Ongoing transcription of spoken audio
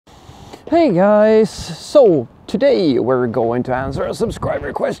Hey guys, so today we're going to answer a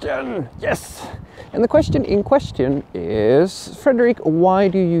subscriber question. Yes! And the question in question is, Frederick, why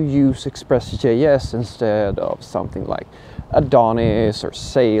do you use Express.js instead of something like Adonis or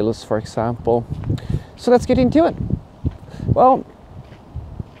Sails, for example? So let's get into it. Well,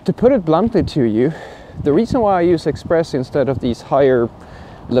 to put it bluntly to you, the reason why I use Express instead of these higher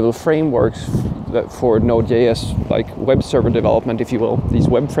level frameworks for Node.js, like web server development, if you will, these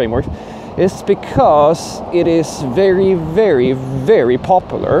web frameworks, is because it is very, very, very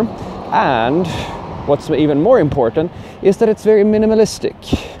popular, and what's even more important is that it's very minimalistic.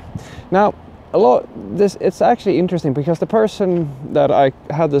 Now, it's actually interesting because the person that I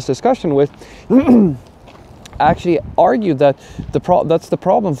had this discussion with actually argued that that's the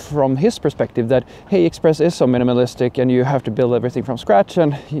problem from his perspective, that hey, Express is so minimalistic and you have to build everything from scratch,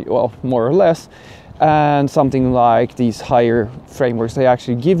 and well, more or less. And something like these higher frameworks, they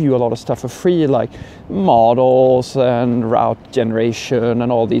actually give you a lot of stuff for free, like models and route generation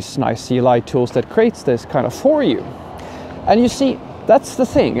and all these nice CLI tools that creates this kind of for you. And you see, that's the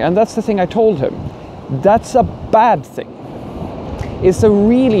thing, and that's the thing I told him. That's a bad thing. It's a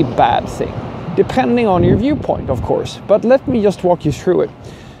really bad thing, depending on your viewpoint, of course. But let me just walk you through it.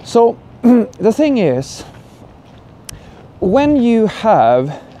 So the thing is, when you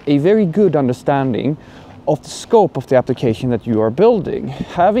have a very good understanding of the scope of the application that you are building,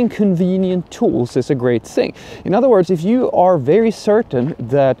 having convenient tools is a great thing. In other words, if you are very certain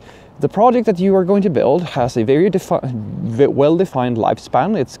that the project that you are going to build has a very well-defined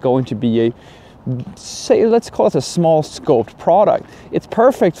lifespan, it's going to be a, say, let's call it a small scoped product. It's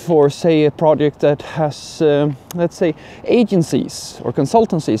perfect for, say, a project that has, let's say, agencies or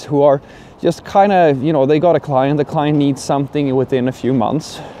consultancies who are just kind of, they got a client, the client needs something within a few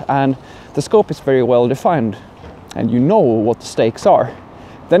months, and the scope is very well defined, and you know what the stakes are.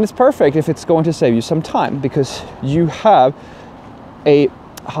 Then it's perfect if it's going to save you some time, because you have a,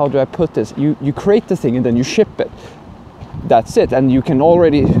 how do I put this? You create the thing and then you ship it. That's it, and you can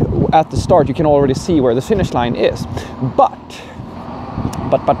already, at the start, you can already see where the finish line is. But,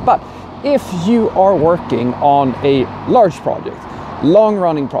 if you are working on a large project,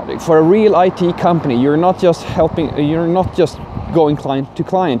 long-running project for a real IT company, you're not just going client to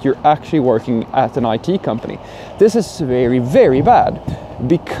client, you're actually working at an IT company. This is very, very bad,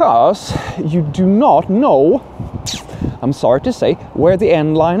 because you do not know, I'm sorry to say, where the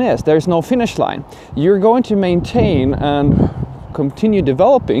end line is. There's no finish line. You're going to maintain and continue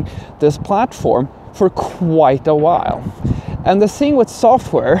developing this platform for quite a while. And the thing with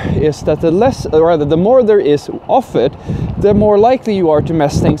software is that the more there is of it, the more likely you are to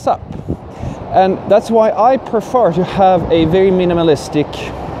mess things up. And that's why I prefer to have a very minimalistic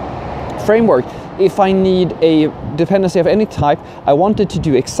framework. If I need a dependency of any type, I wanted to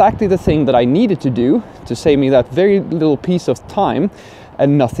do exactly the thing that I needed to do to save me that very little piece of time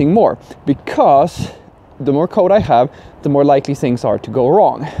and nothing more. Because the more code I have, the more likely things are to go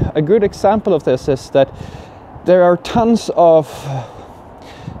wrong. A good example of this is that there are tons of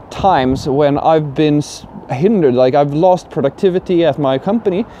times when I've been hindered, like I've lost productivity at my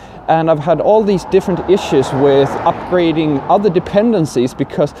company, and I've had all these different issues with upgrading other dependencies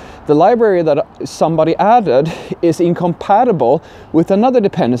because the library that somebody added is incompatible with another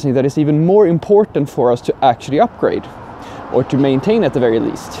dependency that is even more important for us to actually upgrade or to maintain at the very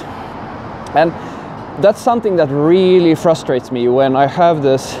least. And that's something that really frustrates me when I have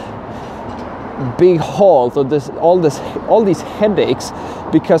this big halt or all these headaches,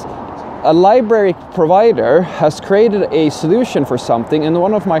 because a library provider has created a solution for something, and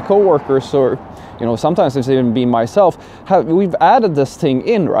one of my coworkers, or sometimes it's even been myself, we've added this thing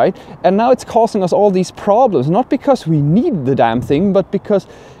in, right? And now it's causing us all these problems, not because we need the damn thing, but because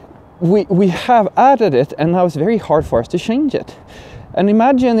we have added it, and now it's very hard for us to change it. And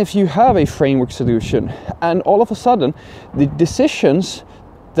imagine if you have a framework solution, and all of a sudden the decisions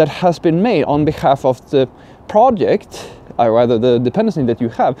that has been made on behalf of the project, or rather the dependency that you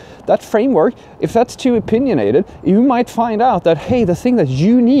have, that framework, if that's too opinionated, you might find out that, hey, the thing that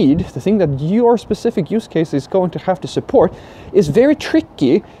you need, the thing that your specific use case is going to have to support, is very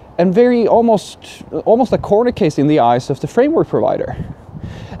tricky and very almost a corner case in the eyes of the framework provider.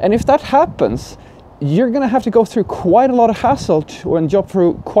 And if that happens, you're going to have to go through quite a lot of hassle and jump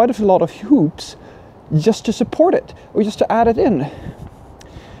through quite a lot of hoops just to support it, or just to add it in.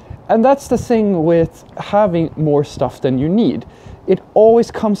 And that's the thing with having more stuff than you need. It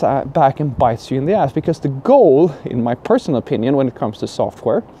always comes back and bites you in the ass, because the goal, in my personal opinion, when it comes to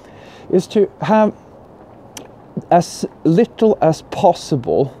software, is to have as little as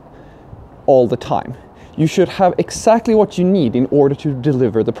possible all the time. You should have exactly what you need in order to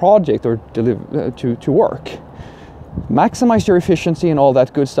deliver the project or to work. Maximize your efficiency and all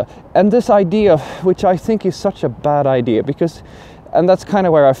that good stuff. And this idea, which I think is such a bad idea, because, and that's kind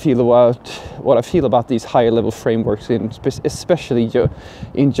of where I feel about what I feel about these higher level frameworks, especially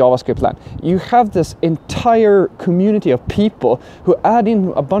in JavaScript land. You have this entire community of people who add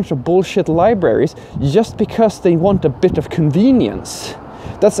in a bunch of bullshit libraries just because they want a bit of convenience.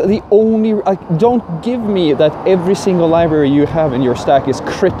 That's the only, don't give me that every single library you have in your stack is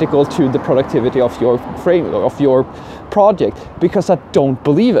critical to the productivity of your of your project, because I don't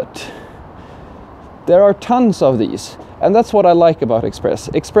believe it. There are tons of these, and that's what I like about Express.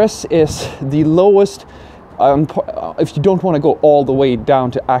 Express is the lowest, if you don't want to go all the way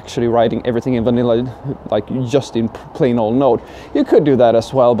down to actually writing everything in vanilla, like just in plain old Node. You could do that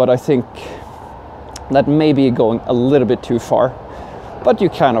as well, but I think that may be going a little bit too far. But you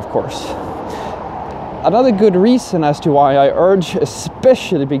can, of course. Another good reason as to why I urge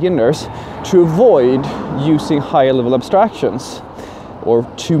especially beginners to avoid using higher level abstractions or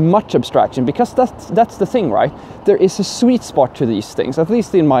too much abstraction, because that's the thing, right? There is a sweet spot to these things, at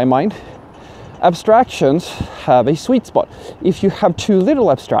least in my mind. Abstractions have a sweet spot. If you have too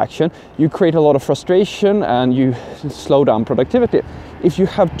little abstraction, you create a lot of frustration and you slow down productivity. If you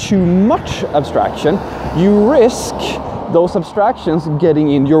have too much abstraction, you risk those abstractions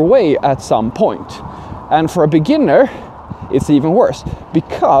getting in your way at some point. And for a beginner, it's even worse,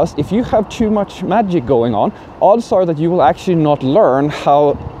 because if you have too much magic going on, odds are that you will actually not learn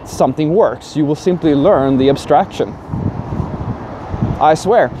how something works. You will simply learn the abstraction. I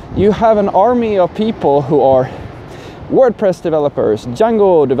swear, you have an army of people who are WordPress developers,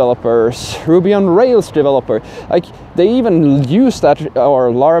 Django developers, Ruby on Rails developers, like they even use that,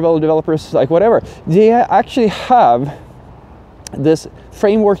 or Laravel developers, like whatever. They actually have this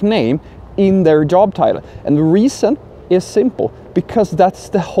framework name in their job title, and the reason is simple, because that's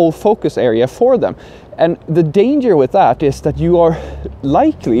the whole focus area for them. And the danger with that is that you are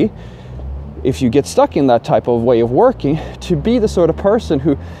likely, if you get stuck in that type of way of working, to be the sort of person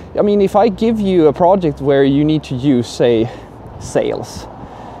who, I mean, if I give you a project where you need to use, say, Sales,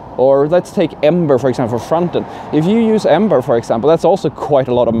 or let's take Ember, for example, for frontend. If you use Ember, for example, that's also quite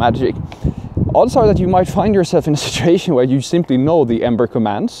a lot of magic. Odds are that you might find yourself in a situation where you simply know the Ember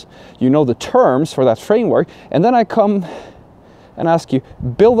commands, you know the terms for that framework, and then I come and ask you,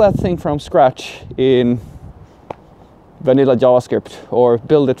 build that thing from scratch in vanilla JavaScript, or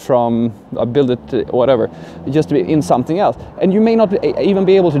build it whatever, just in something else. And you may not even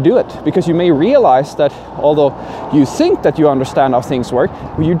be able to do it, because you may realize that although you think that you understand how things work,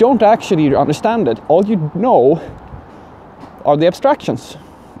 you don't actually understand it. All you know are the abstractions.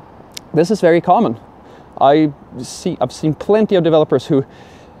 This is very common. I've seen plenty of developers who,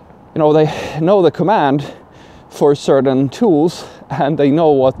 they know the command for certain tools and they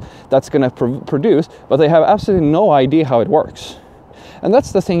know what that's going to produce, but they have absolutely no idea how it works. And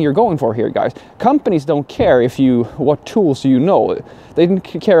that's the thing you're going for here, guys. Companies don't care what tools you know. They don't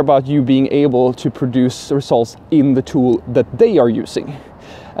care about you being able to produce results in the tool that they are using.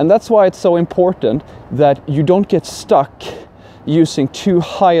 And that's why it's so important that you don't get stuck using too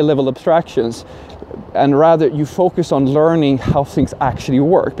high a level abstractions, and rather you focus on learning how things actually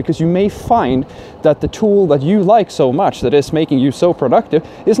work, because you may find that the tool that you like so much, that is making you so productive,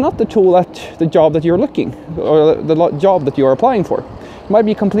 is not the tool at the job that you're looking, or the job that you're applying for. It might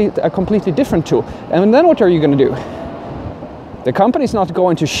be a completely different tool. And then what are you going to do? The company's not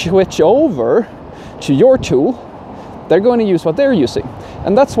going to switch over to your tool. They're going to use what they're using.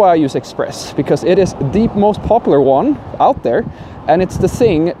 And that's why I use Express, because it is the most popular one out there, and it's the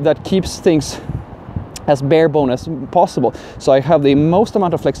thing that keeps things as bare bone as possible. So I have the most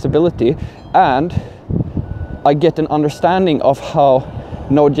amount of flexibility, and I get an understanding of how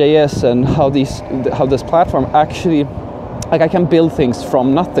Node.js and how this platform actually, like, I can build things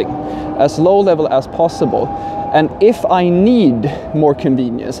from nothing, as low level as possible. And if I need more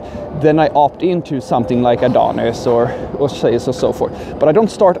convenience, then I opt into something like Adonis or Sales or so forth. But I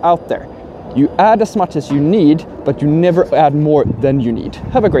don't start out there. You add as much as you need, but you never add more than you need.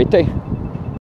 Have a great day.